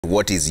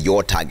What is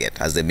your target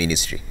as the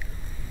ministry?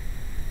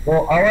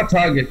 Well, our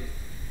target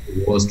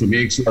was to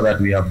make sure that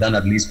we have done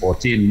at least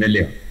 14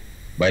 million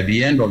by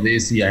the end of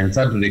this year, and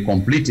certainly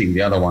completing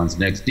the other ones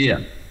next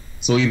year.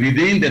 So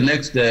between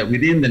this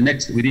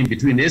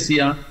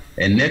year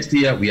and next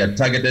year, we are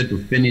targeted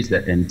to finish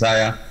the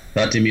entire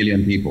 30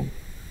 million people.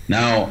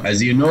 Now,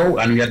 as you know,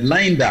 and we had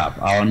lined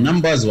up, our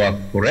numbers were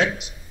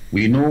correct.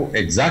 We know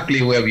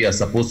exactly where we are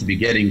supposed to be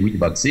getting which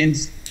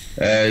vaccines.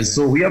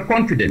 So we are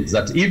confident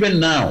that even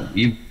now,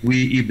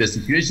 if the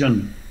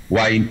situation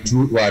were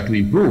to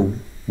improve,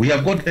 we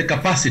have got the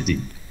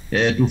capacity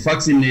to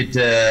vaccinate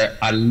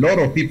a lot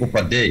of people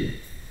per day.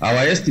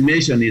 Our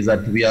estimation is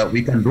that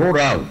we can roll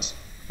out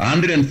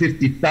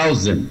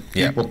 150,000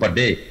 people per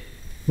day.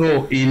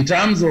 So in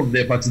terms of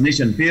the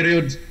vaccination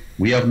period,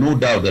 we have no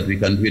doubt that we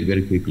can do it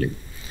very quickly.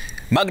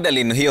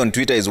 Magdalene here on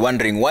Twitter is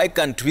wondering, why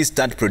can't we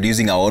start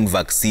producing our own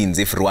vaccines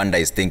if Rwanda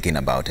is thinking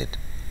about it?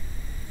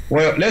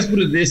 Well, let's put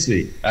it this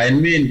way. I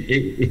mean,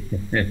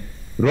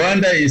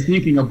 Rwanda is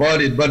thinking about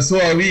it, but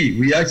so are we.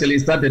 We actually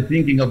started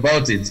thinking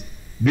about it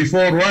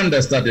before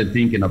Rwanda started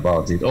thinking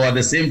about it, or at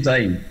the same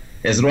time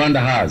as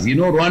Rwanda has. You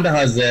know, Rwanda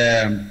has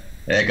a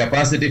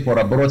capacity for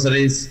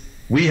laboratories.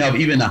 We have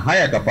even a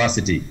higher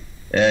capacity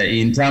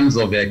in terms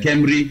of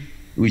KEMRI,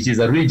 which is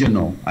a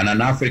regional and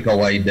an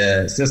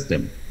Africa-wide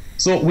system.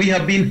 So we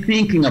have been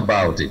thinking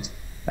about it.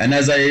 And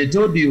as I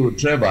told you,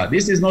 Trevor,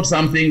 this is not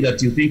something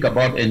that you think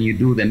about and you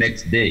do the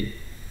next day.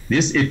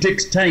 It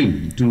takes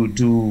time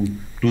to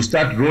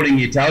start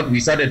rolling it out. We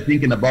started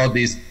thinking about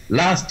this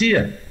last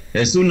year,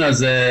 as soon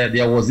as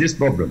there was this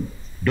problem.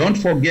 Don't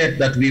forget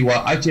that we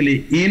were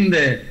actually in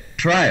the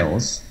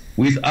trials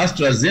with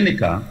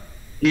AstraZeneca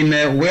in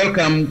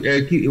Welcome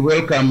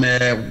KEMRI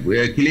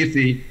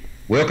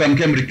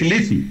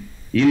Kilifi,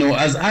 you know,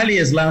 as early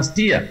as last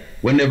year,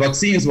 when the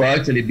vaccines were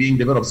actually being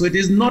developed. So it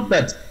is not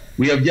that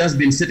we have just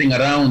been sitting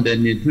around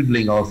and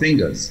twiddling our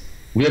fingers.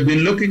 We have been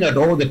looking at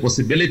all the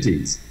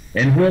possibilities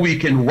and who we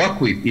can work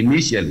with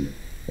initially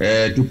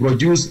to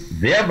produce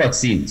their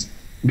vaccines,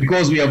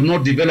 because we have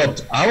not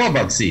developed our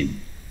vaccine.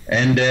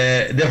 And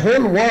the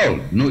whole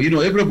world, you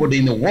know, everybody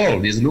in the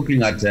world is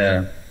looking at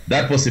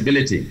that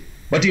possibility.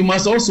 But you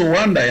must also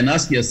wonder and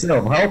ask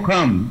yourself, how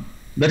come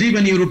that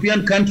even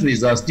European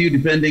countries are still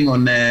depending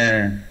on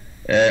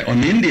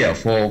India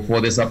for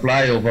the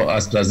supply of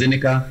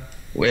AstraZeneca,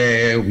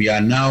 where we are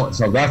now,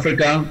 South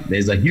Africa,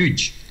 there's a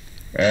huge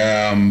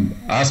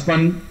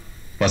Aspen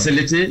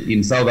facility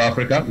in South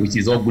Africa, which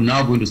is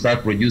now going to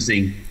start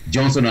producing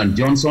Johnson &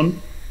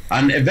 Johnson.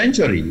 And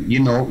eventually,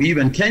 you know,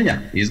 even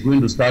Kenya is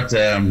going to start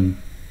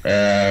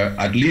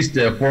at least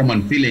form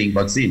and filling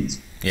vaccines.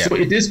 Yeah. So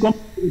it is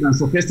complicated and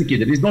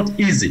sophisticated. It's not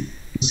easy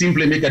to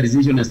simply make a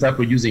decision and start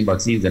producing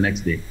vaccines the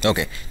next day.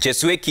 Okay.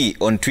 Chesweki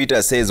on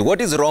Twitter says,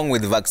 what is wrong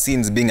with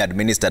vaccines being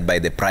administered by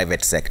the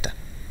private sector?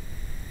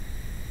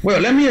 Well,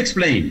 let me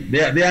explain.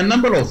 There are a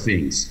number of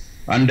things.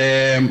 And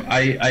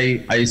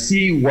I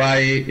see why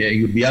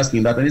you'd be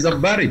asking that. And it's a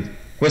valid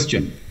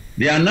question.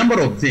 There are a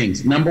number of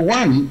things. Number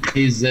one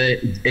is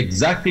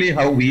exactly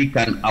how we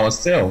can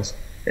ourselves,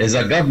 as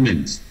a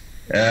government,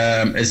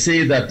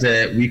 say that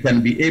we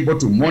can be able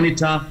to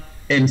monitor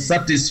and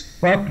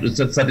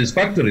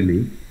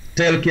satisfactorily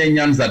tell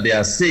Kenyans that they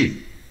are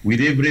safe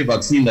with every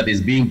vaccine that is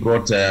being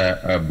brought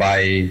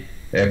by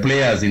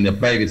players in the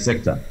private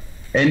sector.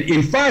 And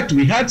in fact,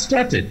 we had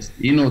started,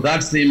 you know,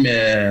 that same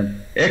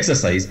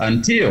exercise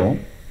until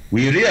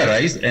we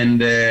realized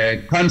and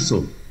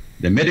council,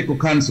 the medical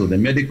council, the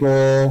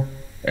medical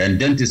and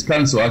dentist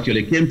council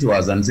actually came to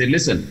us and said,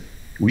 listen,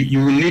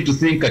 you will need to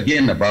think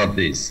again about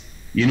this.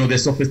 You know, the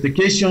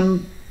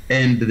sophistication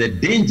and the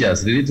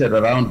dangers related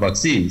around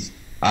vaccines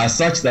are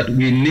such that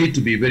we need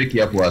to be very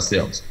careful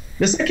ourselves.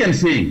 The second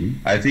thing,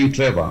 I think,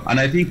 Trevor, and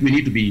I think we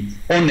need to be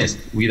honest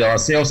with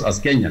ourselves as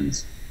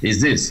Kenyans, is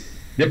this.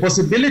 The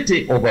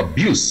possibility of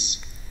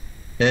abuse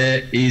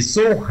is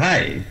so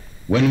high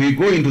when we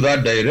go into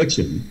that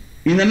direction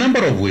in a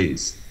number of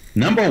ways.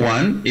 Number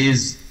one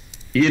is,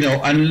 you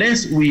know,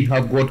 unless we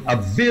have got a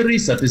very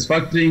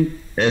satisfactory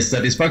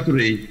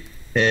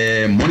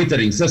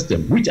monitoring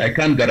system, which I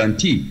can't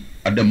guarantee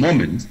at the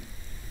moment,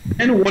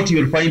 then what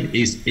you'll find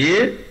is,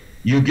 A,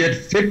 you get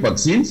fake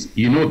vaccines.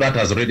 You know that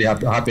has already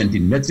happened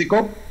in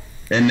Mexico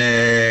and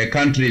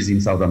countries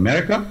in South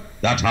America.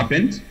 That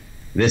happened.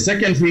 The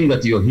second thing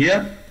that you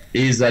hear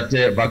is that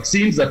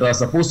vaccines that are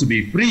supposed to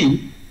be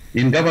free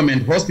in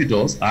government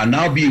hospitals are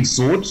now being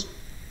sold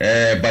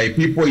by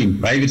people in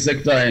private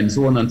sector and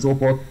so on and so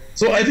forth.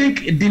 So I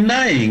think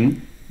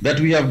denying that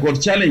we have got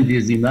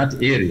challenges in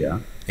that area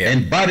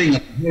and burying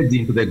our heads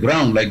into the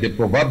ground like the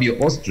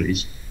proverbial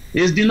ostrich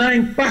is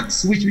denying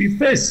facts which we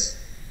face.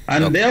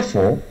 And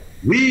therefore,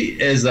 we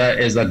as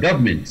a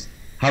government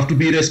have to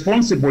be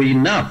responsible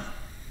enough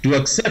to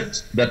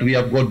accept that we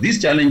have got these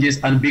challenges,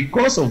 and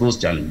because of those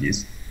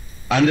challenges,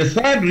 and the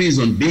third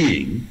reason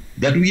being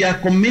that we are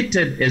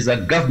committed as a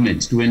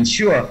government to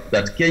ensure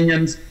that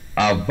Kenyans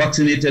are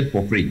vaccinated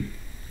for free.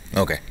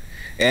 Okay.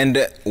 And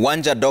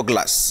Wanja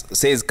Douglas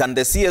says, can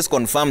the CS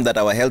confirm that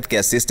our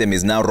healthcare system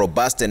is now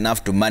robust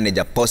enough to manage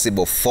a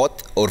possible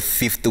 4th or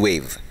 5th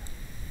wave?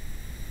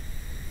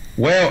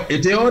 Well,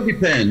 it all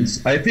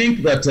depends. I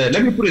think that,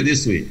 let me put it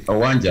this way,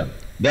 Wanja,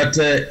 that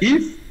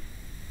if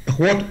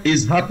what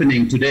is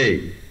happening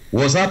today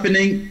was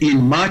happening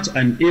in March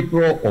and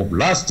April of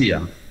last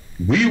year,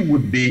 we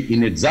would be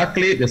in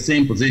exactly the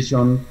same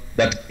position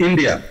that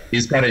India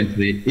is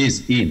currently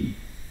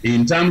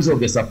in terms of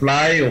the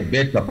supply of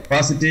bed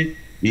capacity,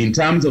 in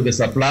terms of the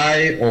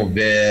supply of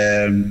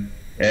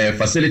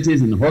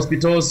facilities in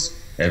hospitals,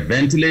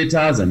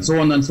 ventilators, and so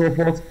on and so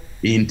forth,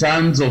 in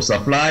terms of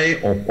supply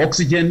of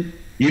oxygen.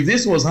 If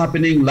this was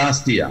happening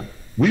last year,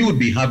 we would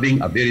be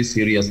having a very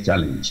serious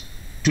challenge.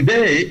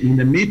 Today, in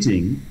the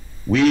meeting,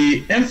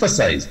 we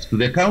emphasized to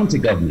the county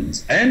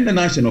governments and the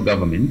national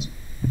government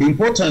the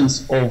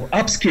importance of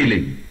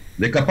upscaling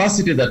the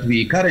capacity that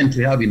we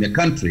currently have in the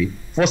country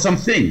for some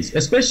things,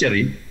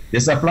 especially the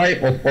supply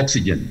of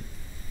oxygen.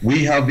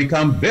 We have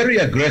become very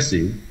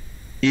aggressive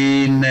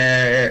in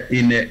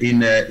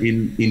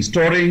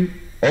storing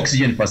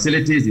oxygen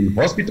facilities in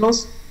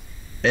hospitals.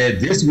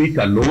 This week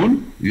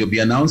alone, we will be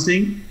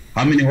announcing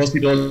how many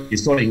hospitals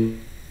is storing.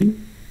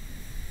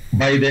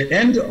 By the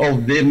end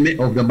of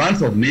the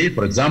month of May,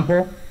 for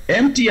example,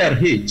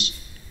 MTRH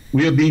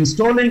will be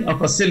installing a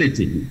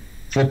facility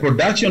for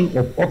production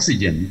of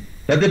oxygen,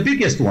 that the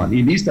biggest one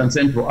in East and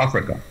Central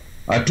Africa,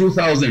 a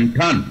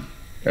 2,000-ton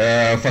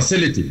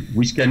facility,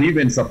 which can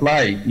even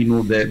supply,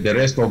 the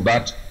rest of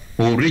that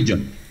whole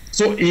region.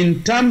 So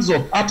in terms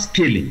of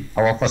upscaling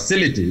our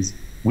facilities,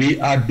 we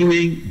are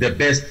doing the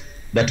best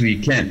that we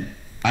can.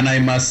 And I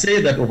must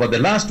say that over the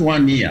last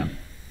 1 year,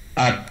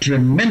 a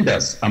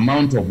tremendous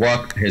amount of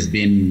work has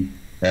been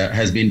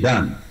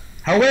done.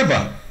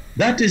 However,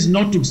 that is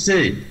not to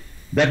say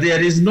that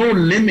there is no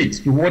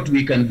limit to what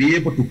we can be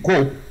able to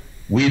cope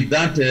with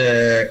that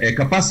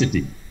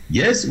capacity.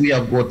 Yes, we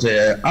have got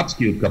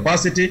upskilled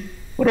capacity,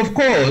 but of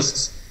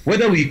course,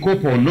 whether we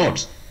cope or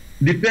not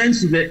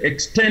depends to the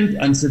extent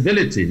and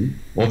severity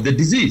of the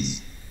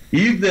disease.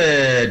 If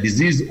the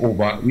disease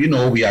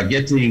we are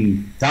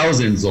getting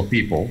thousands of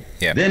people,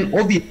 then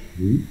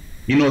obviously,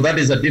 that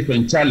is a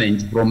different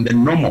challenge from the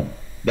normal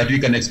that we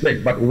can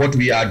expect. But what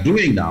we are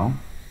doing now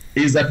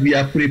is that we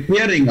are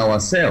preparing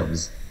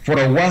ourselves for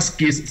a worst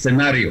case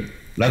scenario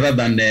rather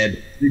than the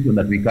situation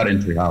that we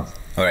currently have.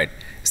 All right.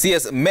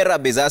 CS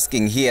Merab is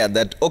asking here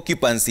that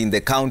occupancy in the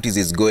counties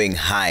is going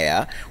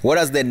higher. What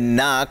has the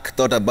NAC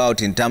thought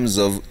about in terms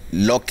of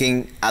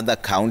locking other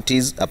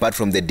counties apart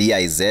from the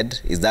DIZ?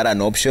 Is that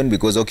an option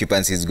because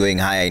occupancy is going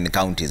higher in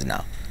counties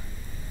now?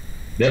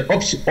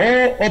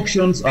 All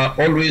options are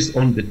always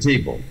on the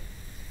table,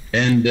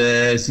 and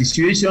the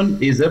situation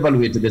is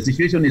evaluated. The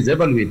situation is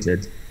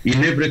evaluated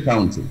in every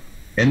county,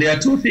 and there are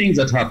two things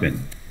that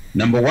happen.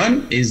 Number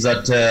one is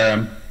that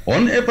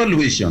on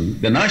evaluation,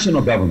 the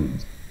national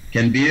government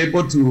can be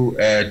able to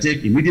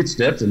take immediate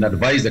steps and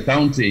advise the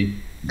county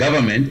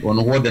government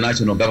on what the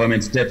national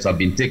government steps have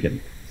been taken.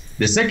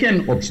 The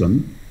second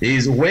option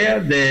is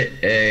where the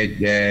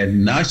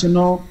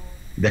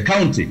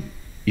county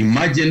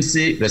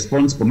emergency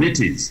response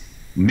committees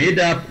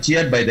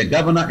chaired by the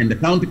governor and the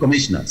county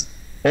commissioners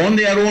on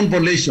their own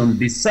volition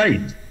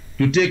decide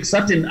to take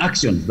certain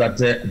actions that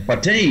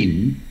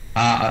pertain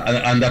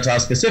and that are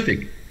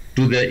specific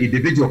to the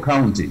individual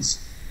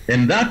counties.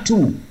 And that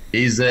too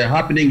is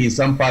happening in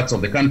some parts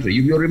of the country.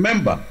 You will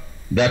remember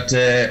that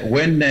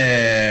when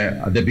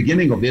at the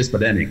beginning of this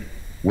pandemic,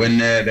 when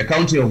the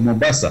county of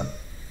Mombasa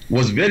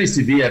was very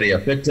severely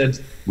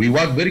affected, we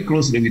worked very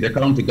closely with the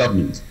county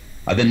government.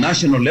 At the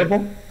national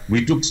level,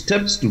 we took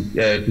steps to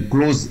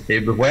close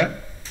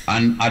everywhere.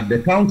 And at the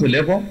county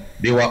level,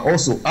 they were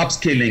also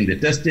upscaling the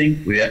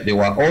testing. They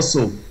were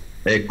also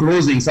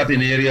closing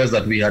certain areas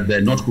that we had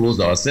not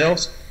closed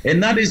ourselves.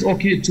 And that is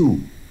okay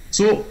too.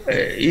 So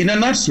in a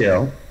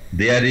nutshell,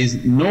 there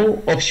is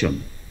no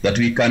option that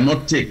we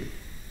cannot take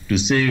to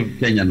save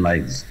Kenyan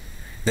lives.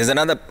 There's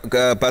another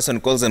person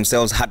who calls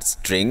themselves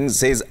Heartstrings,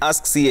 says,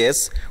 ask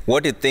CS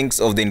what it thinks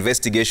of the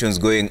investigations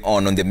going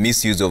on the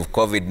misuse of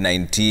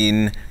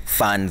COVID-19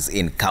 funds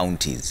in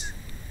counties.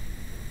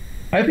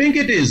 I think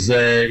it is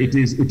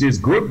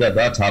good that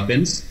that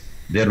happens.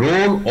 The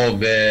role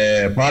of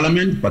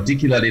Parliament,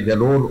 particularly the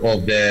role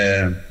of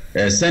the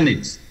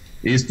Senate,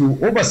 is to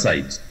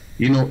oversight,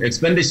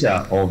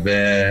 expenditure of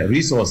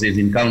resources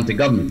in county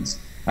governments.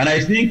 And I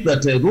think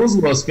that those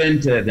who have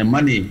spent the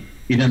money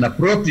in an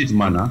appropriate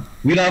manner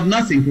will have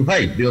nothing to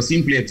hide. They will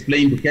simply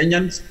explain to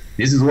Kenyans,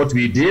 this is what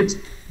we did,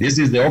 this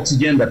is the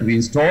oxygen that we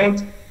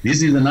installed,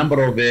 this is the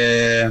number of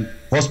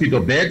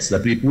hospital beds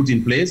that we put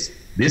in place,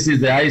 this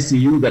is the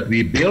ICU that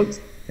we built,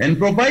 and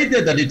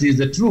provided that it is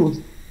the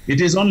truth,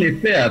 it is only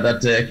fair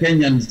that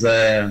Kenyans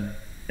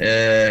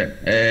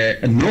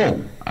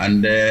know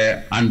and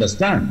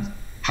understand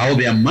how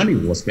their money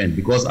was spent,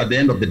 because at the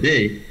end of the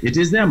day, it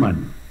is their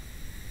money.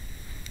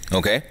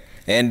 Okay.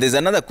 And there's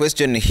another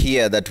question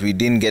here that we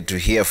didn't get to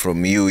hear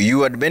from you.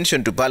 You had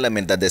mentioned to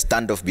Parliament that the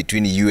standoff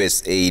between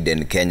USAID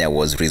and Kenya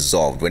was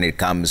resolved when it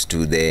comes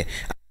to the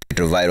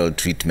antiretroviral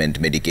treatment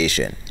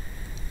medication.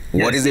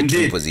 Yes, what is the true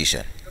indeed.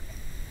 position?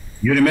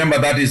 You remember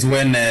that is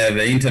when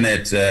the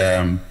internet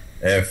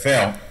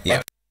fell. Yeah.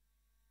 But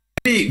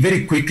let me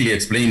very quickly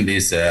explain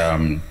this,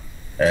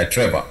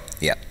 Trevor.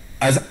 Yeah.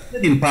 As I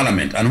said in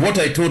Parliament, and what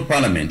I told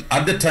Parliament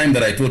at the time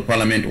that I told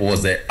Parliament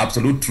was the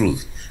absolute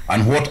truth,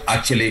 and what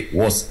actually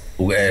was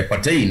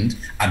pertained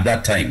at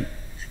that time,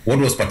 what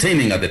was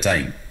pertaining at the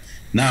time.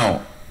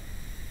 Now,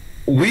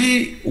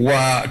 we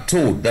were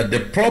told that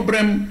the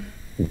problem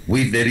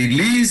with the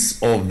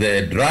release of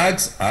the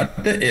drugs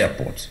at the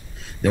airport,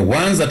 the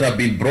ones that have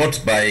been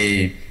brought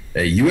by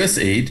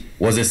USAID,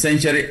 was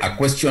essentially a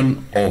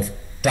question of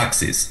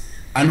taxes.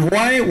 And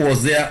why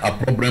was there a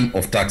problem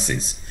of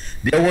taxes?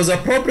 There was a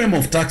problem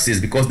of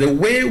taxes because the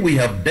way we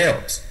have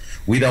dealt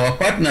with our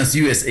partners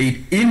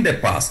USAID in the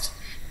past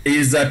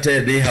is that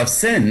they have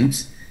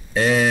sent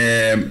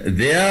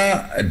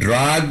their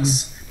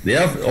drugs,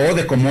 all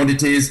the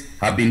commodities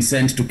have been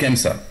sent to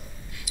KEMSA.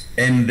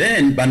 And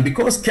then, but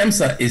because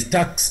KEMSA is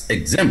tax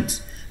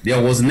exempt, there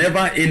was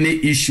never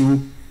any issue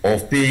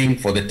of paying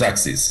for the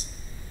taxes.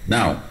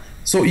 Now,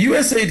 so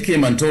USAID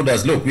came and told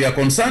us, look, we are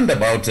concerned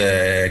about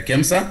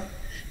KEMSA,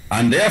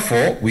 and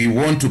therefore we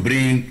want to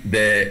bring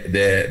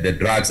the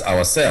drugs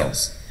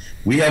ourselves.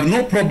 We have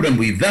no problem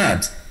with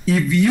that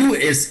if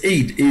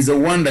USAID is the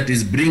one that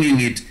is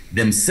bringing it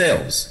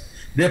themselves.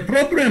 The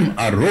problem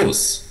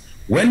arose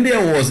when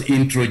there was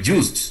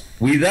introduced,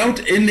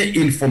 without any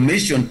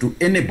information to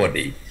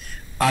anybody,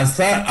 as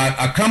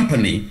a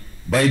company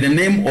by the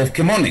name of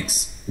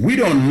Chemonics. We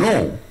don't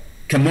know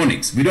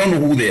Chemonics. We don't know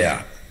who they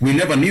are. We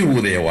never knew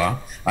who they were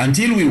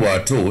until we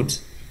were told,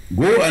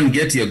 go and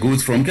get your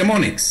goods from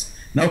Chemonics.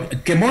 Now,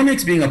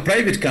 Chemonics, being a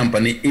private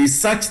company, is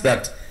such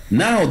that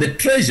now the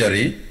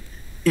Treasury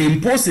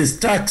imposes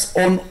tax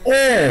on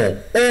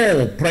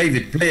all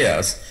private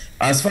players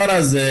as far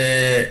as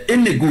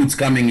any goods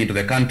coming into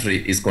the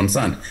country is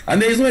concerned.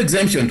 And there is no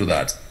exemption to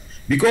that.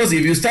 Because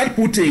if you start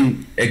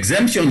putting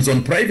exemptions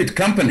on private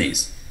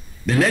companies,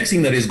 the next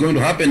thing that is going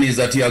to happen is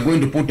that you are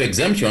going to put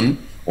exemption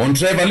on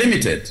Trevor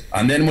Limited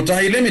and then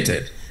Mutahi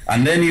Limited.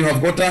 And then you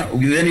have got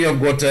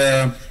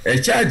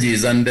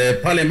charges and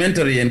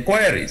parliamentary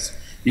inquiries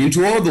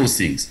into all those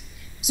things.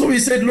 So we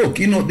said, look,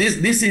 you know,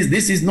 this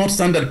is not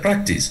standard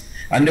practice.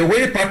 And the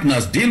way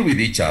partners deal with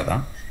each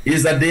other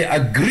is that they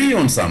agree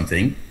on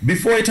something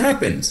before it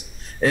happens.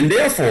 And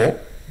therefore,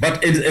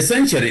 but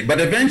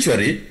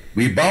eventually,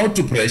 we bowed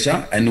to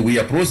pressure and we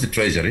approached the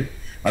Treasury.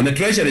 And the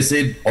Treasury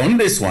said, on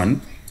this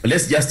one,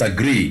 let's just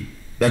agree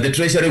that the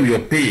Treasury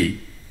will pay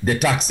the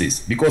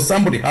taxes because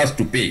somebody has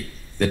to pay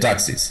the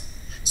taxes.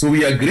 So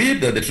we agreed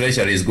that the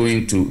Treasury is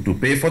going to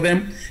pay for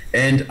them.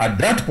 And at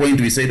that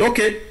point, we said,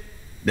 okay,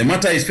 the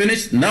matter is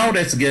finished. Now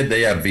let's get the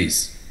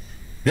ARVs.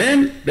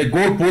 Then the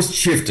goalpost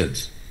shifted.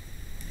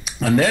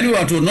 And then we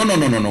were told,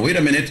 no, wait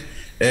a minute.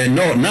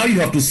 No, now you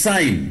have to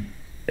sign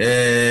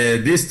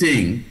this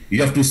thing.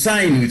 You have to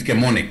sign with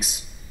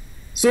Chemonics.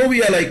 So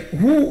we are like,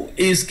 who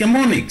is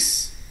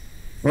Chemonics?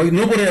 Well,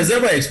 nobody has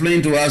ever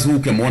explained to us who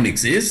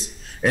Chemonics is.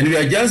 And we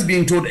are just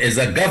being told as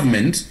a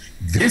government,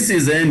 this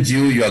is the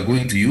NGO you are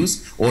going to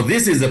use, or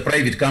this is the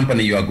private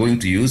company you are going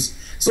to use.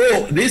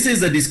 So this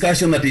is a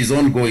discussion that is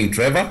ongoing,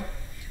 Trevor.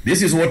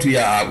 This is what we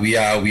are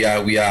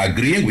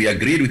agreeing. We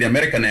agreed with the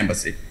American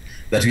Embassy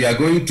that we are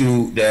going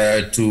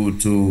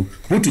to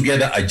put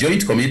together a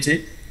joint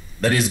committee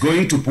that is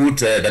going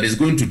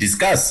to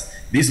discuss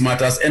these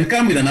matters and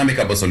come with an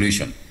amicable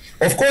solution.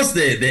 Of course,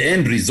 the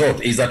end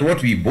result is that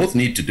what we both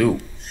need to do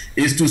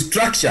is to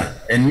structure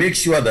and make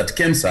sure that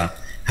KEMSA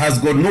has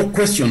got no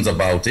questions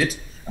about it,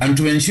 and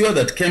to ensure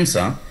that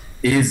KEMSA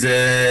is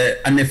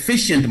an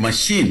efficient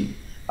machine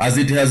as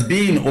it has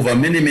been over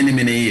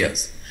many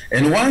years.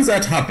 And once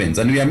that happens,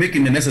 and we are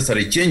making the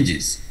necessary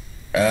changes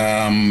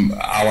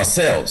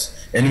ourselves,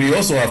 and we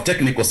also have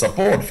technical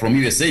support from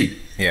USAID.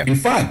 Yeah. In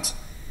fact,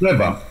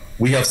 Trevor,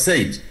 we have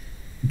said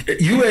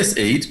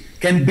USAID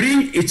can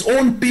bring its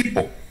own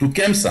people to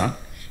KEMSA,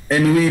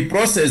 and we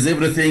process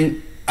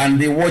everything,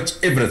 and they watch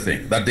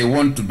everything that they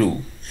want to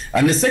do.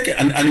 And the second,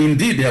 and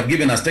indeed, they have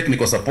given us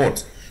technical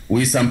support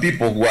with some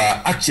people who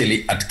are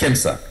actually at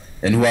KEMSA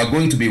and who are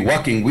going to be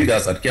working with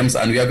us at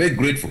KEMSA, and we are very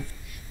grateful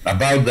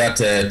about that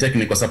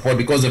technical support,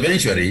 because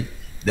eventually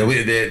the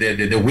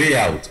way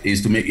out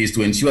is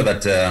to ensure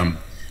that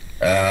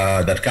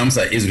that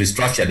KEMSA is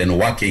restructured and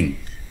working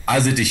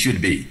as it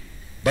should be.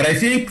 But I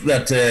think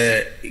that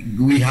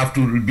we have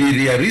to be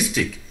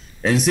realistic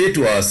and say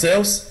to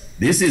ourselves,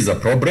 this is a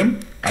problem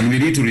and we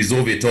need to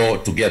resolve it all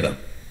together.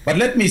 But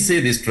let me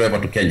say this, Trevor,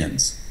 to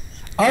Kenyans.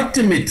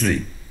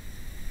 Ultimately,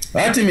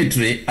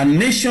 a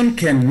nation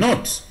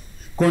cannot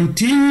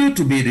continue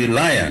to be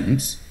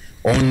reliant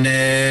on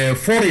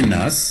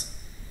foreigners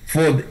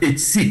for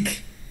its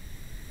sake.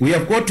 We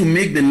have got to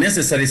make the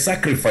necessary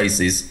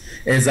sacrifices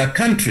as a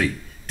country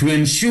to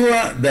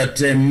ensure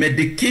that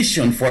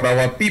medication for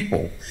our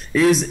people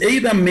is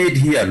either made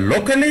here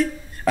locally,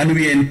 and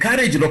we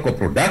encourage local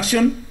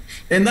production.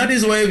 And that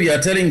is why we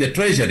are telling the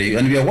Treasury,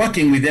 and we are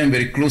working with them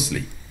very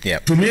closely,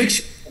 to make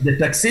sure the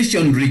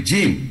taxation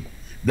regime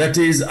that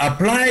is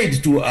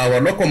applied to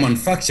our local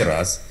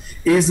manufacturers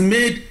is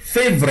made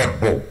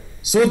favorable,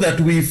 so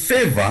that we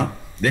favor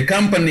the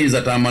companies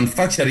that are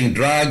manufacturing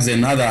drugs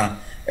and other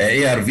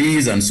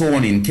ARVs and so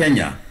on in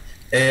Kenya,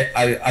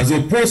 as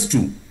opposed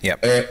to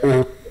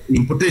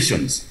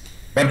importations.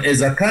 But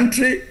as a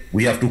country,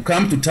 we have to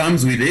come to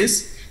terms with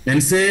this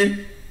and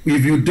say,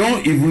 if we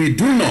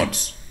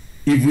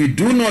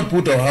do not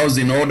put our house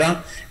in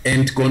order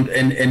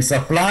and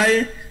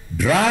supply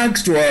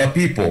drugs to our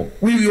people,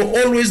 we will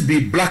always be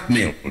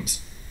blackmailed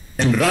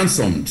and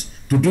ransomed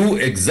to do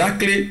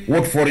exactly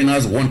what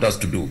foreigners want us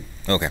to do.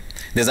 Okay.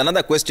 There's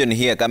another question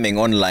here coming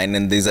online,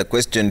 and there's a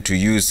question to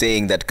you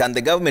saying that, can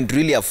the government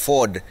really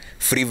afford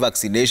free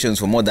vaccinations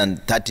for more than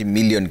 30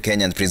 million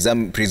Kenyans,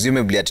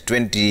 presumably at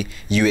 20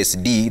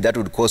 USD? That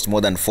would cost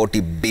more than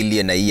 40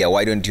 billion a year.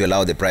 Why don't you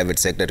allow the private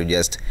sector to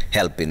just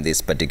help in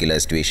this particular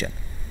situation?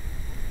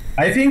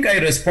 I think I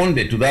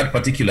responded to that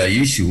particular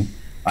issue,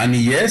 and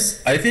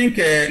yes, I think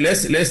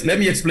let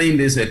me explain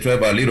this,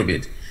 Trevor, a little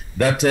bit.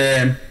 That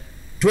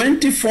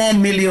 24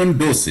 million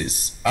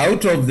doses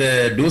out of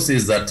the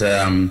doses that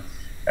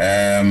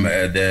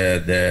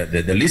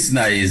the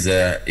listener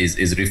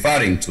is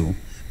referring to,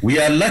 we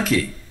are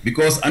lucky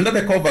because under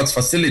the COVAX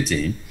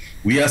facility,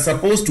 we are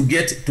supposed to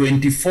get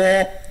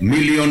 24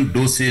 million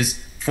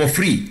doses for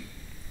free,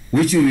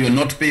 which we will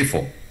not pay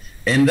for.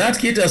 And that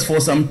caters for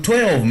some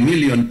 12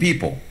 million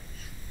people.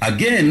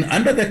 Again,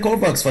 under the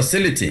COVAX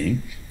facility,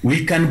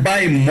 we can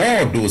buy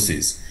more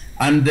doses.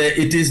 And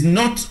it is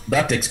not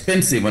that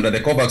expensive under the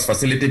COVAX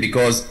facility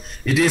because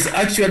it is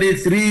actually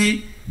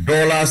 $3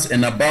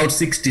 and about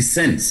 60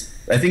 cents.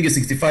 I think it's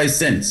 65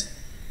 cents.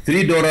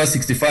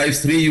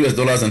 $3.65,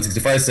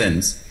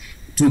 $3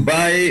 to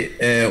buy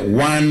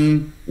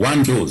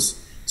one dose.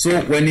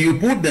 So when you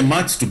put the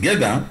maths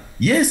together,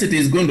 yes, it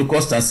is going to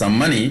cost us some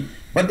money,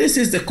 but this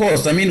is the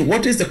cost. I mean,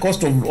 what is the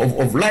cost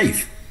of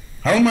life?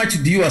 How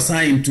much do you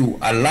assign to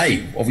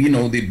alive, of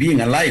the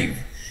being alive?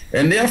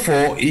 And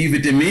therefore, if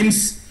it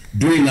means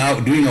doing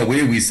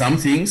away with some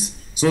things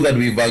so that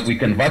we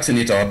can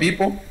vaccinate our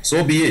people,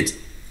 so be it.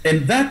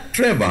 And that,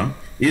 Trevor,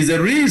 is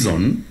the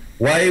reason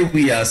why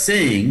we are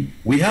saying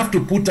we have to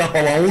put up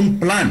our own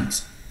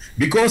plant.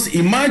 Because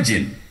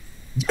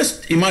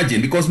just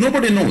imagine, because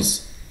nobody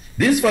knows.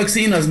 This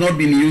vaccine has not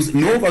been used,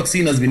 no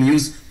vaccine has been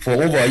used for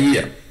over a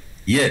year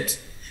yet.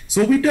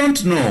 So we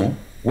don't know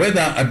whether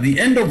at the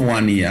end of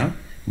 1 year,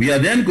 we are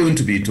then going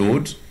to be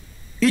told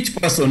each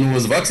person who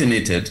was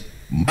vaccinated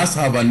must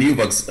have a new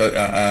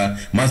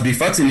must be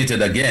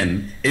vaccinated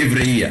again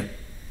every year.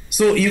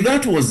 So if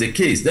that was the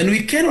case, then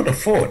we cannot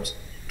afford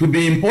to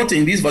be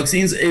importing these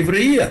vaccines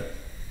every year.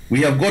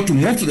 We have got to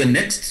move to the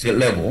next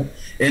level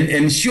and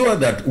ensure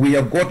that we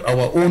have got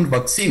our own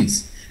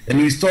vaccines and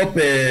we stop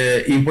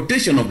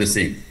importation of the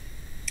same.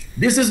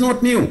 This is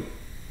not new.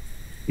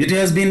 It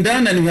has been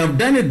done and we have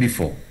done it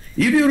before.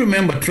 If you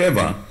remember,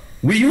 Trevor,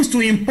 we used to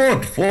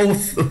import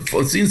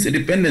since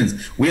independence.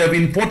 We have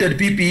imported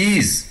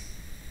PPEs.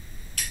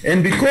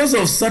 And because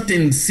of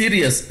certain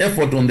serious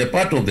effort on the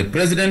part of the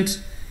president,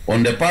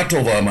 on the part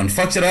of our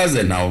manufacturers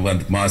and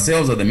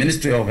ourselves at the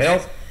Ministry of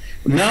Health,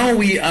 now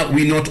we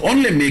not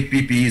only make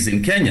PPEs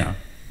in Kenya,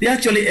 they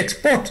actually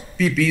export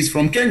PPEs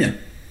from Kenya.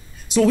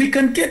 So we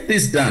can get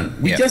this done.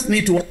 We just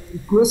need to work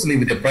closely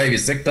with the private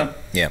sector.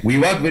 We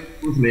work very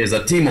closely as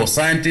a team of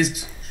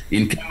scientists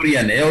in Kenya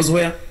and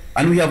elsewhere,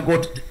 and we have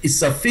got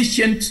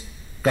sufficient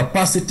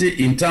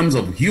capacity in terms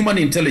of human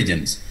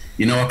intelligence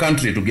in our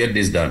country to get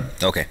this done.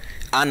 Okay.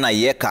 Anna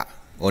Yeka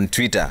on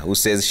Twitter, who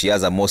says she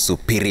has a more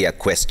superior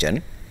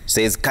question,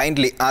 says,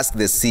 kindly ask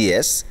the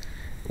CS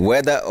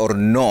whether or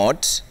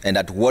not and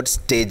at what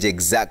stage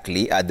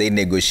exactly are they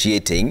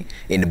negotiating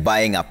in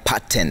buying a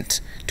patent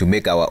to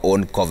make our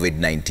own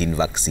COVID-19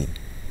 vaccine.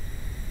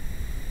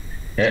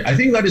 I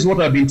think that is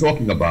what I've been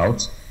talking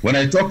about. When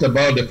I talked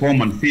about the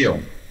form and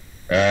field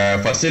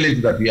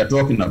facility that we are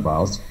talking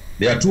about,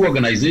 there are two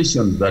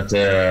organizations that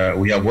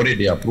we have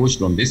already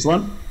approached on this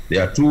one.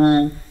 There are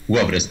two who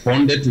have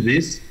responded to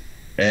this,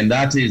 and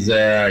that is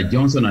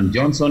Johnson &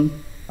 Johnson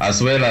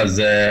as well as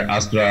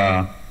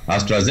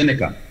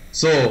AstraZeneca.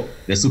 So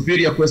the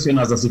superior question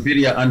has a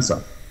superior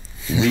answer.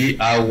 We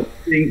are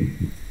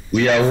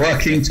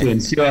working to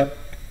ensure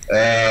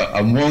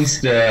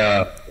amongst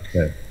the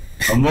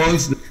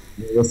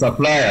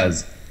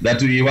suppliers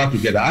that we work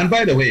together. And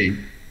by the way,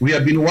 we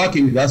have been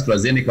working with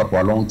AstraZeneca for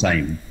a long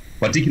time,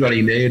 particularly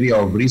in the area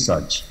of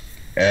research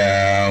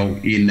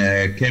in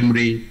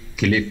Kemri,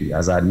 Kilifi,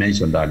 as I had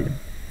mentioned earlier.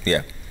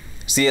 Yeah.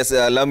 CS,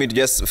 allow me to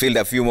just field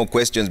a few more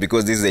questions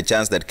because this is a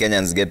chance that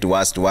Kenyans get to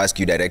ask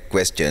you direct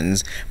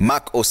questions.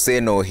 Mark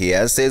Oseno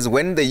here says,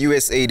 when the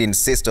USAID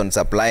insists on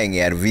supplying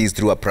ARVs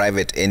through a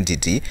private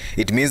entity,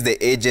 it means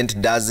the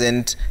agent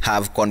doesn't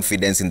have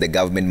confidence in the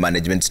government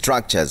management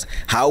structures.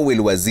 How will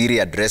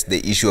Waziri address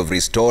the issue of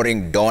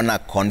restoring donor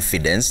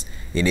confidence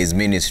in his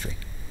ministry?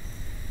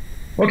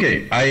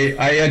 Okay,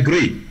 I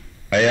agree.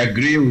 I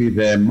agree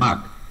with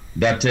Mark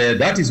that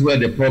that is where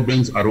the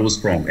problems arose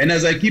from. And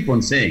as I keep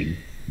on saying,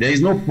 there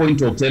is no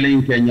point of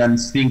telling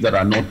Kenyans things that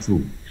are not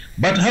true.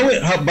 But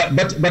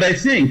but I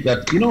think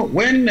that, you know,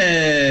 when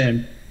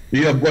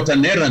you have got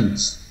an errant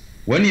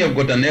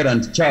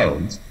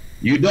child,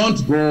 you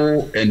don't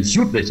go and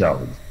shoot the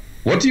child.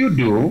 What you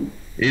do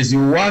is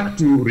you work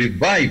to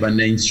revive and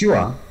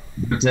ensure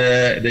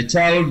that the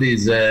child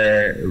is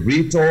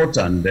retaught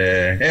and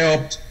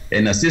helped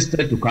and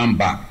assisted to come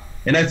back.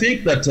 And I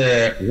think that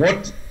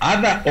what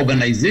other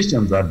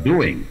organizations are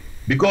doing,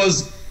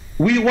 because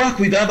we work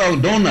with other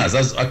donors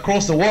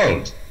across the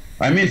world.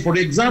 I mean, for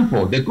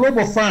example, the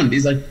Global Fund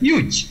is a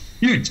huge,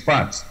 huge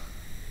part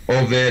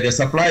of the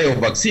supply of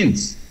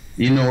vaccines,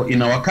 you know,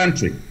 in our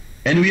country.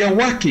 And we are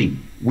working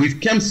with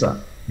KEMSA,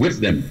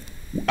 with them.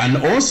 And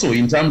also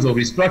in terms of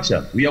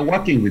restructure, we are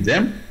working with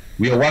them.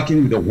 We are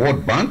working with the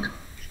World Bank.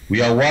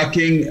 We are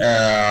working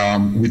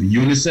with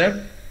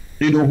UNICEF,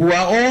 you know, who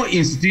are all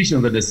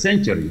institutions that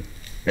essentially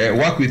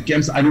work with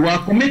KEMSA. And we are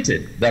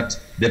committed that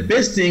the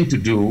best thing to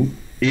do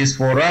is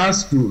for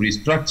us to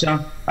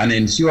restructure and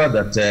ensure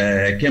that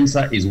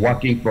KEMSA is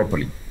working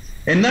properly.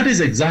 And that is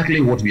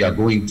exactly what we are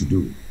going to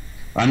do.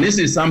 And this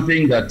is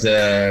something that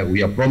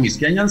we have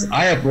promised Kenyans.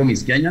 I have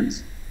promised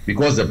Kenyans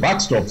because the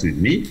buck stops with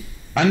me.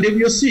 And they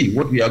will see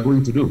what we are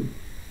going to do.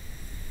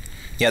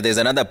 Yeah, there's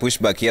another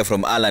pushback here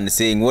from Alan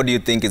saying, what do you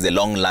think is a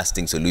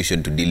long-lasting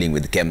solution to dealing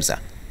with KEMSA?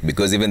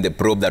 Because even the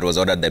probe that was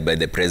ordered by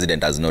the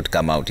president has not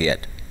come out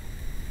yet.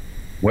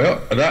 Well,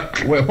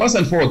 first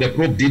and foremost, the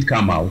probe did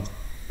come out.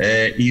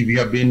 If you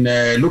have been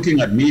looking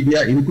at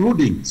media,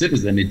 including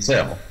Citizen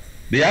itself,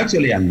 they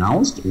actually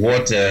announced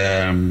what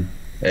the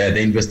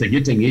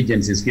investigating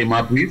agencies came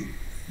up with.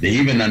 They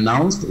even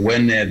announced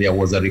when there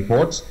was a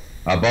report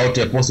about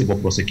possible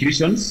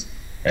prosecutions,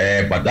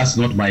 but that's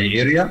not my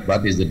area.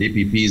 That is the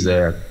DPP's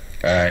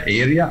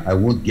area. I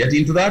won't get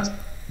into that.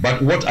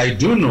 But what I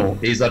do know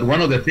is that one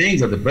of the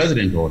things that the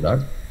president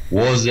ordered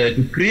was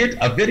to create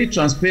a very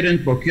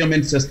transparent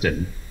procurement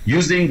system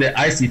using the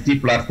ICT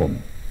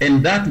platform.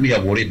 And that we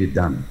have already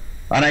done.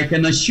 And I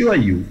can assure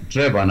you,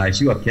 Trevor, and I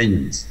assure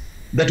Kenyans,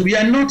 that we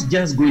are not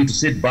just going to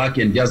sit back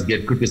and just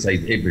get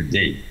criticized every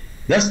day.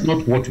 That's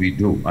not what we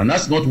do, and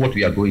that's not what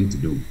we are going to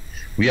do.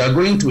 We are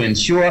going to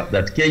ensure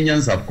that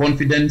Kenyans have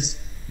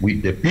confidence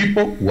with the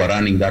people who are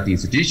running that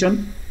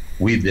institution,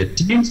 with the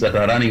teams that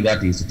are running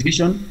that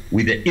institution,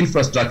 with the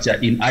infrastructure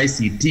in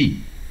ICT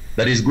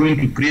that is going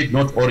to create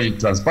not only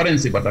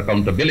transparency but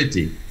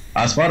accountability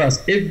as far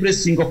as every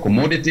single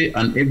commodity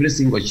and every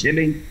single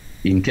shilling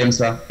in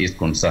KEMSA is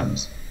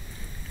concerned.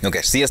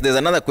 Okay, CS, there's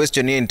another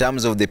question here in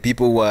terms of the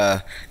people who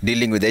are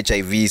dealing with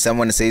HIV.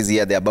 Someone says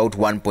here there are about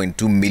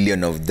 1.2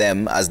 million of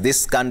them. As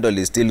this scandal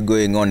is still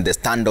going on, the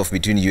standoff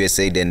between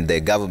USAID and the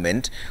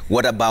government,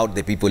 what about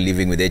the people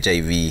living with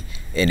HIV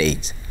and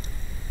AIDS?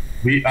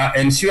 We are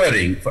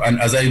ensuring, and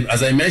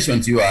as I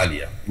mentioned to you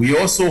earlier, we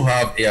also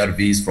have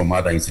ARVs from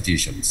other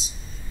institutions.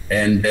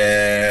 And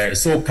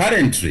so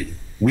currently,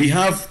 we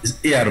have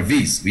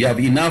ARVs. We have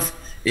enough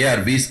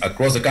ARVs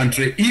across the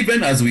country,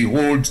 even as we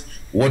hold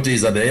what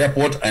is at the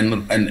airport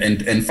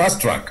and fast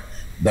track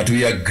that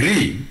we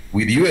agree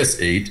with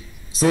USAID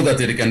so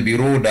that it can be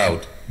rolled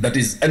out. That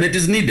is, and it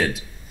is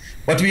needed.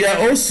 But we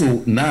are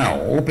also now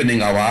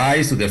opening our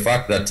eyes to the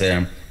fact that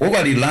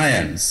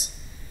over-reliance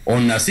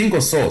on a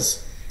single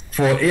source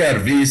for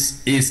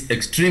ARVs is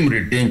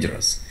extremely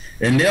dangerous.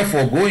 And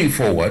therefore, going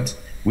forward,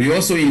 we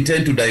also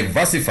intend to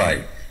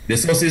diversify the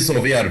sources of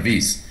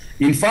ARVs.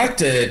 In fact,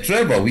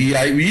 Trevor, we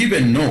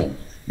even know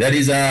there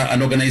is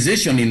an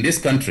organization in this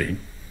country,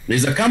 there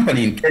is a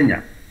company in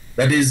Kenya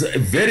that is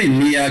very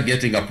near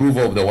getting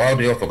approval of the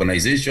World Health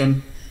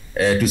Organization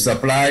to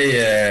supply,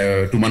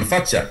 to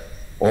manufacture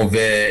of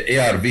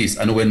ARVs.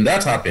 And when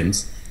that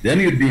happens, then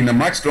you'd be in a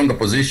much stronger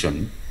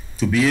position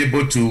to be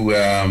able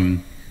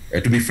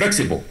to be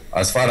flexible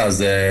as far as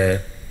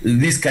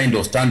these kind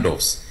of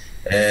standoffs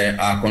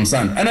are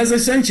concerned. And as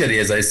essentially,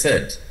 as I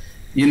said,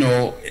 you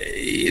know,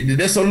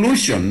 the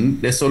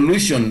solution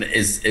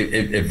is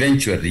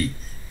eventually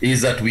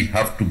is that we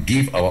have to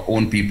give our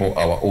own people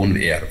our own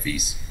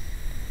ARVs.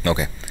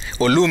 Okay.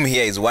 Olum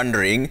here is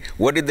wondering,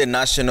 what did the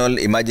National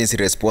Emergency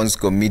Response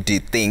Committee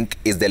think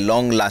is the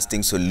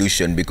long-lasting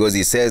solution? Because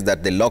he says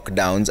that the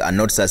lockdowns are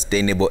not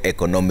sustainable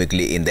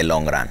economically in the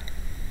long run.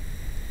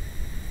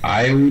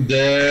 I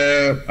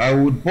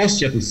would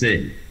posture to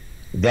say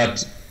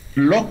that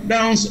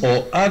lockdowns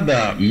or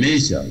other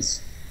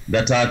measures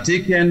that are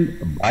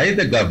taken by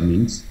the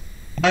government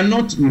are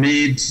not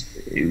made,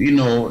 you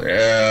know,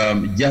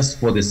 just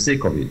for the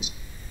sake of it.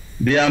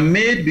 They are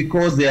made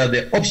because they are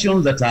the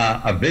options that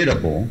are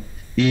available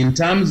in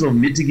terms of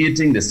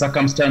mitigating the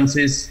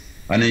circumstances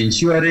and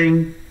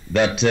ensuring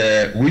that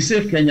we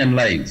save Kenyan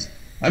lives.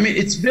 I mean,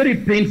 it's very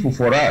painful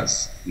for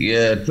us.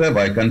 Trevor,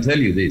 I can tell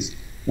you this.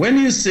 When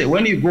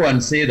you go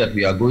and say that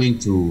we are going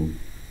to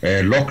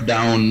lock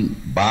down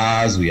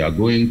bars, we are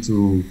going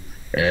to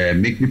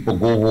make people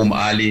go home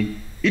early,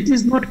 it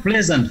is not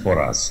pleasant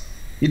for us.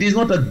 It is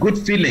not a good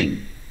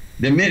feeling.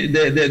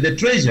 The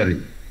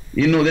treasury,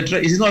 you know, it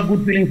is not a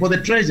good feeling for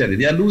the treasury.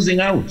 They are losing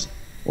out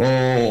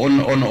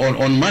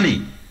on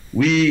money.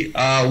 We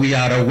are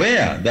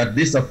aware that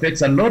this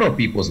affects a lot of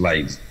people's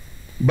lives.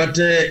 But,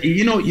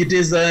 you know, it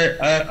is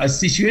a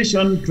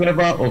situation,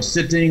 Trevor, of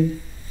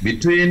sitting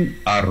between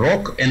a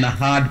rock and a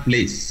hard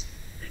place,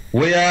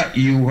 where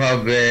you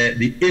have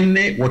the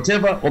innate,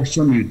 whatever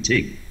option you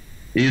take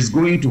is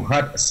going to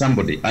hurt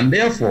somebody. And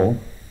therefore,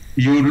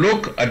 you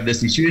look at the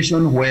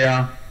situation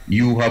where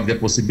you have the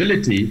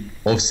possibility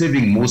of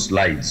saving most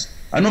lives.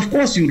 And of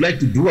course, you'd like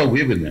to do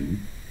away with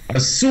them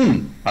as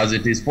soon as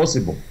it is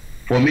possible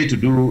for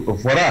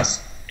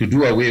us to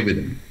do away with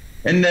them.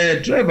 And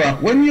Trevor,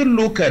 when you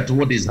look at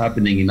what is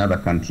happening in other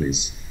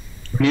countries,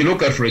 when you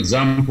look at, for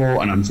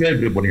example, and I'm sure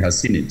everybody has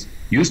seen it,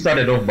 you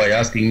started off by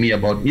asking me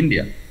about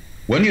India.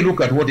 When you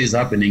look at what is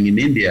happening in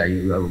India,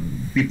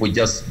 people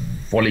just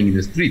falling in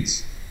the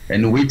streets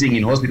and waiting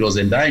in hospitals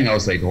and dying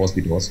outside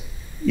hospitals.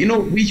 You know,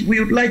 we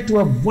would like to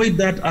avoid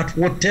that at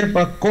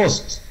whatever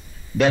cost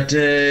that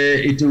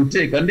it will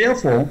take. And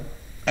therefore,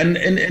 and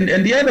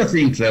the other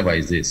thing, Trevor,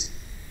 is this,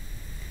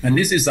 and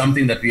this is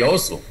something that we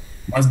also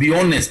must be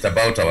honest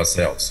about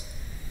ourselves.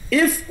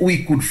 If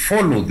we could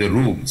follow the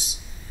rules,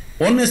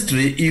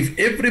 honestly, if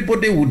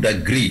everybody would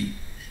agree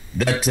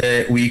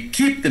that we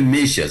keep the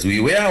measures, we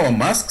wear our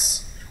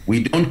masks,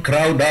 we don't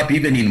crowd up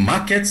even in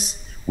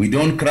markets, we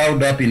don't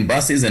crowd up in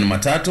buses and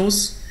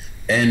matatus,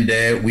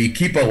 and we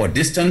keep our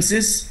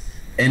distances,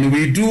 and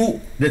we do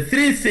the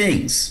three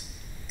things,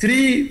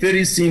 three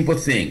very simple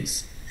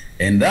things,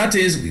 and that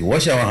is we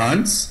wash our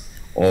hands,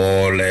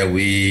 or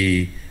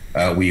we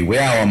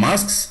wear our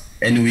masks,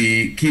 and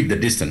we keep the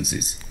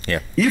distances. Yeah.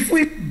 If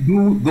we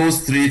do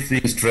those three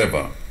things,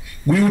 Trevor,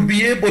 we would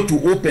be able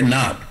to open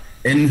up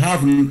and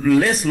have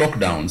less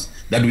lockdowns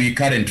than we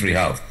currently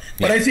have.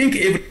 Yeah. But I think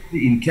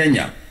everybody in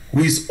Kenya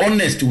who is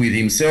honest with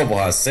himself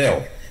or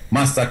herself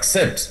must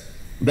accept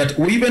that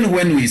even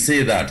when we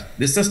say that,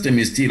 the system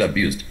is still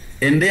abused.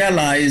 And there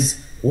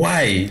lies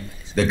why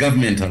the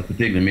government has to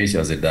take the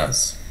measures it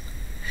does.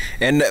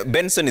 And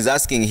Benson is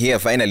asking here,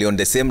 finally, on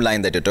the same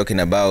line that you're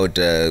talking about,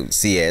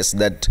 CS,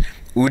 that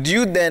would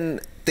you then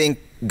think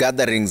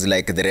gatherings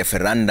like the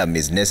referendum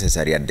is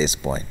necessary at this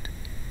point?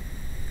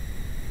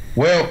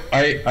 Well,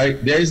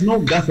 there is no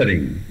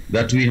gathering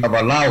that we have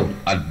allowed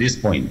at this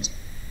point.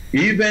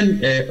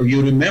 Even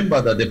you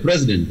remember that the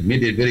president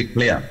made it very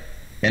clear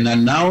and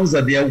announced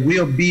that there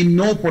will be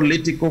no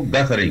political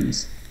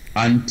gatherings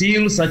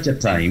until such a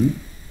time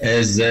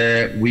as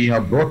we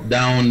have brought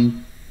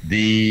down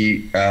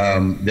the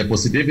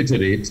positivity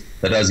rate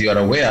that, as you are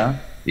aware,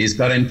 is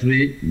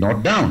currently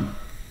not down.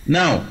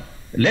 Now,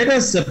 let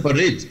us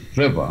separate,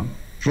 Trevor,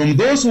 from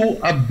those who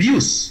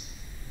abuse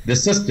the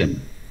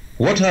system,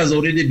 what has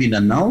already been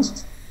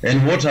announced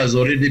and what has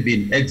already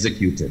been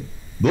executed.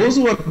 Those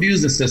who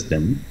abuse the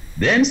system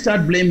then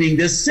start blaming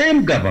the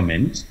same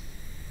government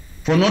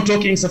for not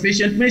taking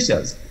sufficient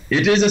measures.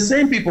 It is the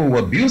same people who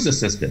abuse the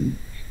system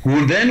who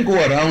will then go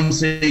around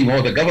saying,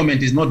 oh, the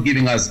government is not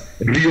giving us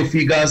real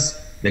figures,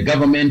 the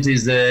government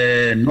is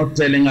not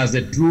telling us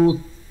the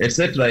truth,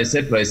 etc.,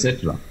 etc.,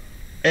 etc.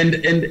 And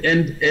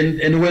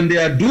when they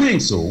are doing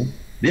so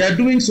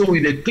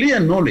with a clear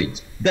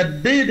knowledge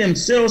that they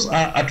themselves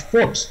are at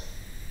fault.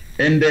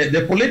 And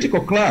the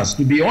political class,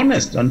 to be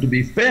honest and to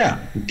be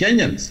fair to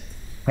Kenyans,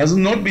 has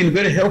not been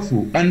very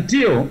helpful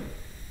until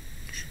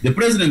the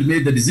president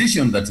made the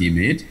decision that he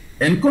made.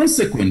 And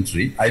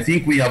consequently, I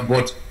think we have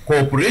got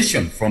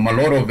cooperation from a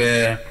lot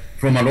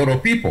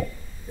of people.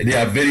 There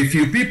are very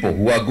few people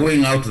who are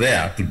going out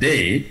there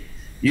today,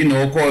 you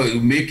know,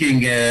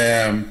 making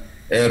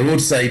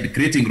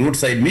creating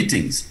roadside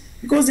meetings,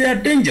 because they are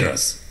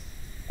dangerous.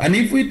 And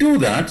if we do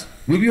that,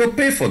 we will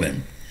pay for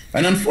them.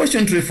 And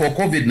unfortunately for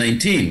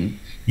COVID-19,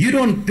 you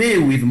don't pay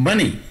with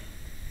money.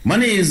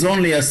 Money is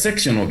only a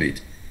section of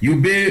it. You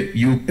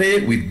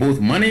pay with both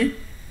money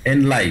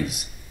and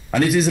lives.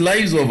 And it is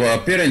lives of our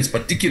parents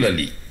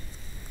particularly.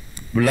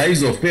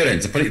 Lives of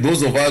parents,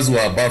 those of us who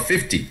are above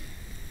 50.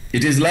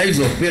 It is lives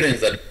of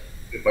parents that are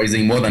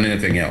sacrificing more than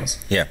anything else.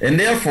 Yeah. And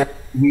therefore,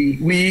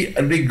 we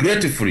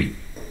regretfully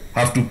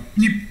have to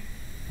keep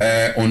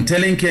on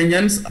telling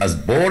Kenyans, as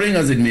boring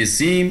as it may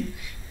seem,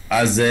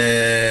 as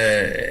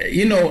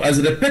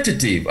as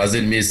repetitive as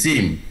it may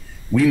seem,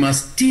 we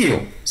must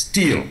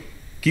still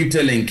keep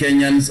telling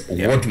Kenyans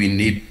what we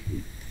need.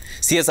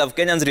 CS, have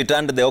Kenyans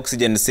returned the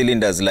oxygen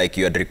cylinders like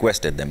you had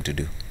requested them to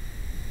do?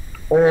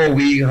 Oh,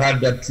 we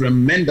had a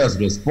tremendous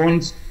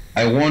response.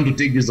 I want to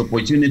take this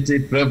opportunity,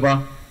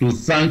 Trevor, to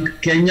thank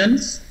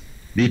Kenyans.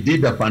 They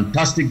did a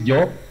fantastic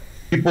job.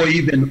 People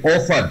even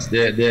offered,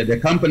 the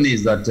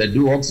companies that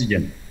do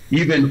oxygen,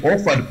 even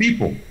offered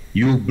people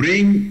You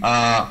bring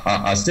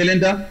a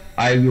cylinder,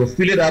 I will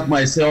fill it up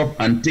myself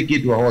and take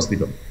it to a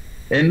hospital.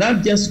 And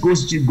that just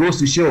goes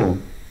to show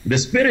the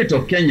spirit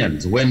of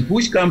Kenyans. When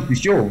push comes to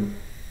shove,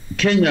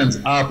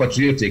 Kenyans are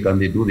patriotic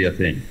and they do their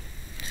thing.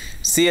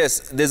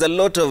 CS, there's a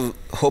lot of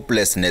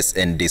hopelessness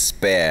and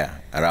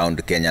despair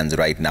around Kenyans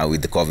right now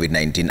with the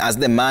COVID-19. As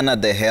the man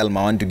at the helm,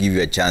 I want to give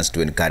you a chance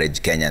to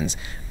encourage Kenyans.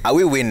 Are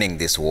we winning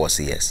this war,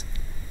 CS?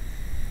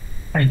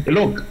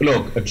 Look,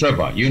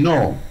 Trevor,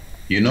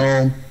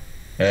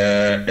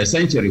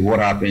 essentially what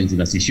happens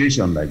in a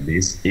situation like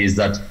this is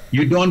that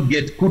you don't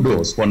get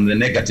kudos for the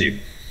negative.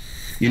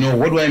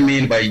 What do I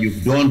mean by you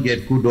don't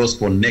get kudos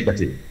for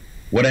negative?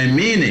 What I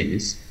mean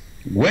is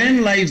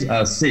when lives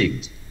are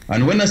saved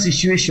and when a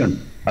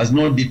situation has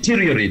not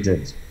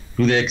deteriorated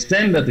to the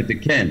extent that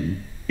it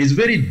can, it's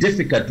very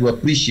difficult to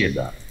appreciate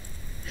that.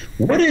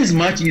 What is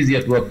much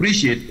easier to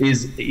appreciate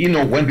is,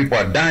 when people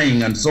are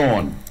dying and so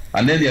on,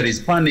 and then there is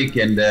panic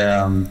and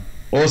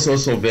all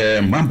sorts of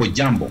mambo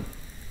jumbo.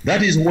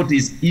 That is what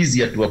is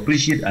easier to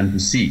appreciate and to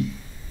see.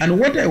 And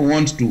what I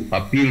want to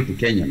appeal to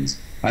Kenyans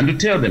and to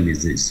tell them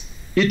is this.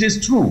 It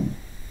is true.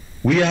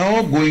 We are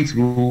all going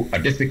through a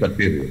difficult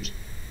period.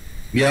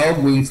 We are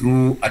all going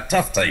through a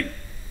tough time.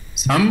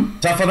 Some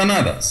tougher than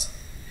others.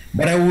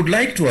 But I would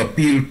like to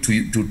appeal to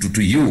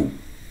you.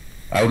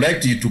 I would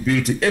like to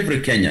appeal to every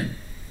Kenyan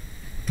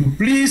to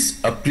please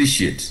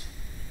appreciate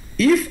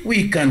if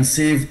we can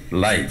save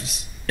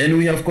lives, and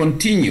we have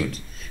continued.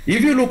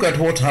 If you look at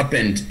what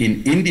happened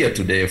in India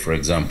today, for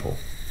example,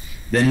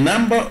 the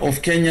number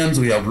of Kenyans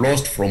we have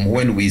lost from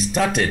when we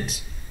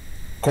started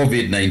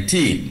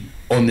COVID-19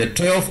 on the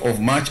 12th of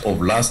March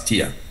of last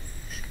year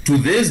to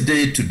this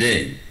day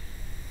today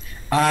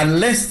are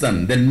less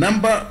than the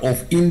number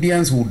of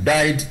Indians who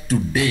died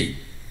today.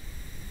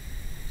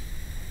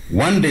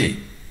 One day,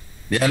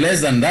 they are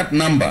less than that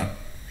number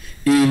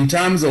in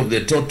terms of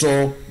the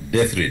total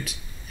death rate.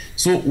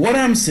 So what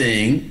I'm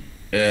saying,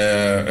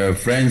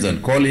 friends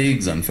and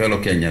colleagues and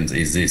fellow Kenyans,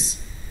 is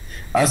this.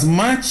 As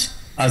much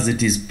as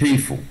it is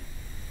painful,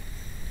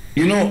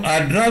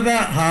 I'd rather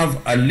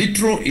have a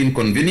literal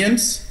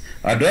inconvenience,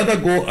 I'd rather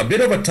go a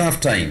bit of a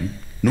tough time,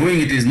 knowing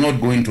it is not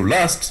going to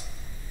last,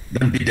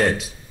 than be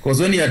dead. Because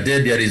when you are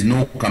dead, there is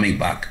no coming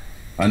back,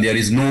 and there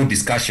is no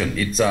discussion.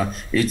 It's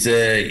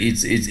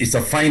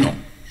a final.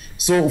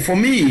 So for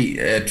me,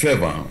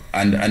 Trevor,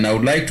 and I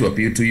would like to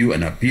appeal to you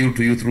and appeal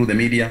to you through the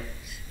media,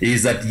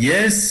 is that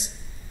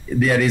yes,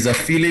 there is a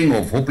feeling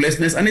of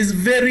hopelessness, and it's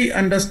very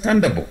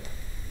understandable,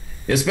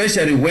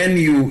 especially when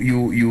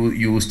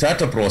you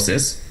start a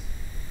process,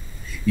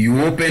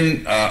 you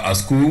open a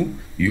school,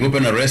 you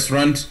open a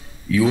restaurant,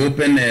 you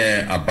open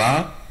a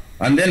bar,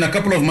 and then a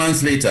couple of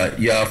months later,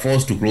 you are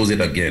forced to close it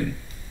again.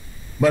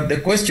 But the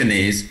question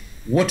is,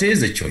 what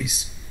is the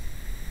choice?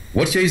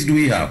 What choice do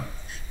we have?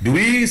 Do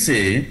we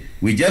say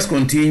we just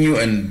continue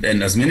and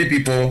as many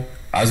people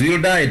as will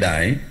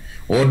die,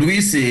 or do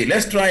we say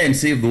let's try and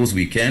save those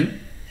we can?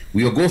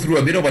 We will go through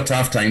a bit of a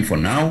tough time for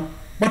now,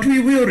 but we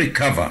will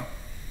recover.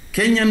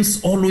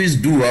 Kenyans always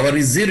do. Our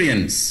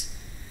resilience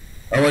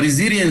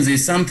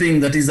is something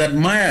that is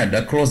admired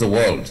across the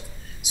world.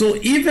 So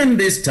even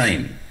this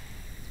time,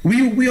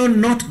 we will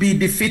not be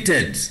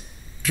defeated.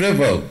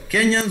 Trevor,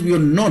 Kenyans will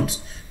not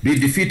be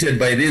defeated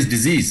by this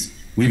disease.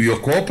 We will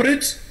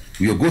cooperate,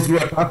 we will go through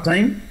a tough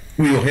time,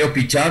 we will help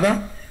each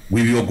other,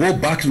 we will go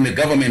back to the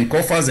government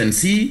coffers and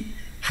see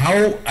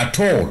how at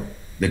all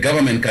the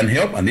government can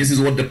help, and this is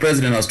what the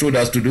president has told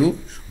us to do.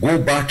 Go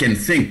back and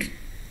think,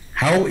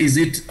 how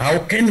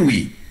can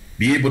we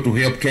be able to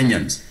help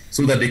Kenyans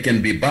so that they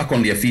can be back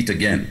on their feet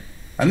again?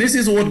 And this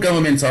is what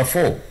governments are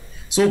for.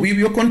 So we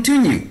will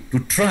continue to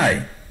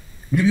try.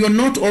 We will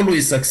not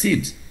always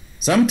succeed.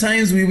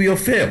 Sometimes we will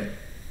fail.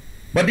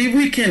 But if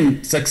we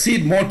can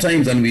succeed more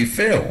times than we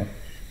fail,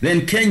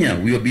 then Kenya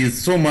will be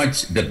so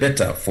much the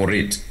better for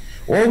it.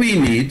 All we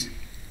need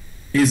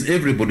is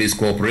everybody's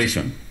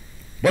cooperation.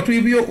 But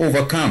we will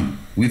overcome.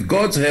 With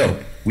God's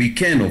help, we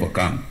can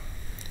overcome.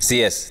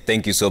 CS,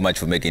 thank you so much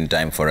for making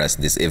time for us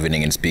this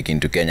evening and speaking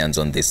to Kenyans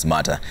on this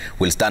matter.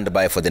 We'll stand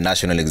by for the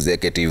National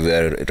Executive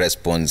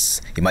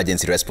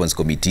Emergency Response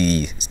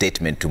Committee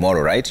statement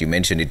tomorrow, right? You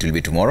mentioned it will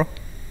be tomorrow?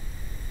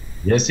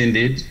 Yes,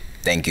 indeed.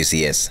 Thank you,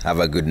 CS. Have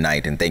a good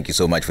night, and thank you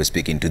so much for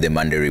speaking to the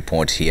Monday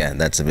Report here.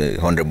 That's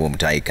Honorable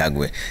Mutahi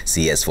Kagwe,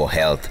 CS for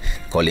Health,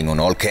 calling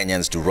on all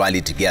Kenyans to rally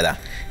together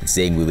and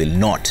saying we will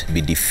not be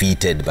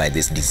defeated by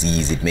this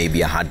disease. It may be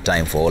a hard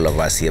time for all of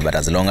us here, but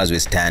as long as we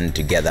stand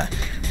together,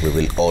 we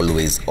will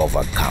always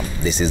overcome.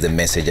 This is the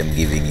message I'm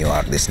giving you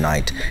out this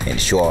night.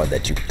 Ensure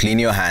that you clean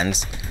your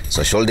hands,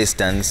 social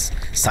distance,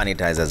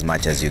 sanitize as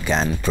much as you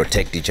can,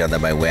 protect each other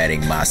by wearing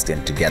masks,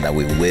 and together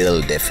we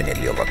will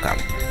definitely overcome.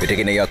 We're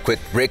taking a quick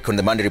break on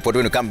the Monday Report.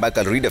 When we come back,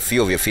 I'll read a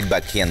few of your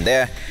feedback here and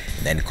there,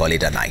 and then call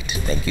it a night.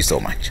 Thank you so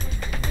much.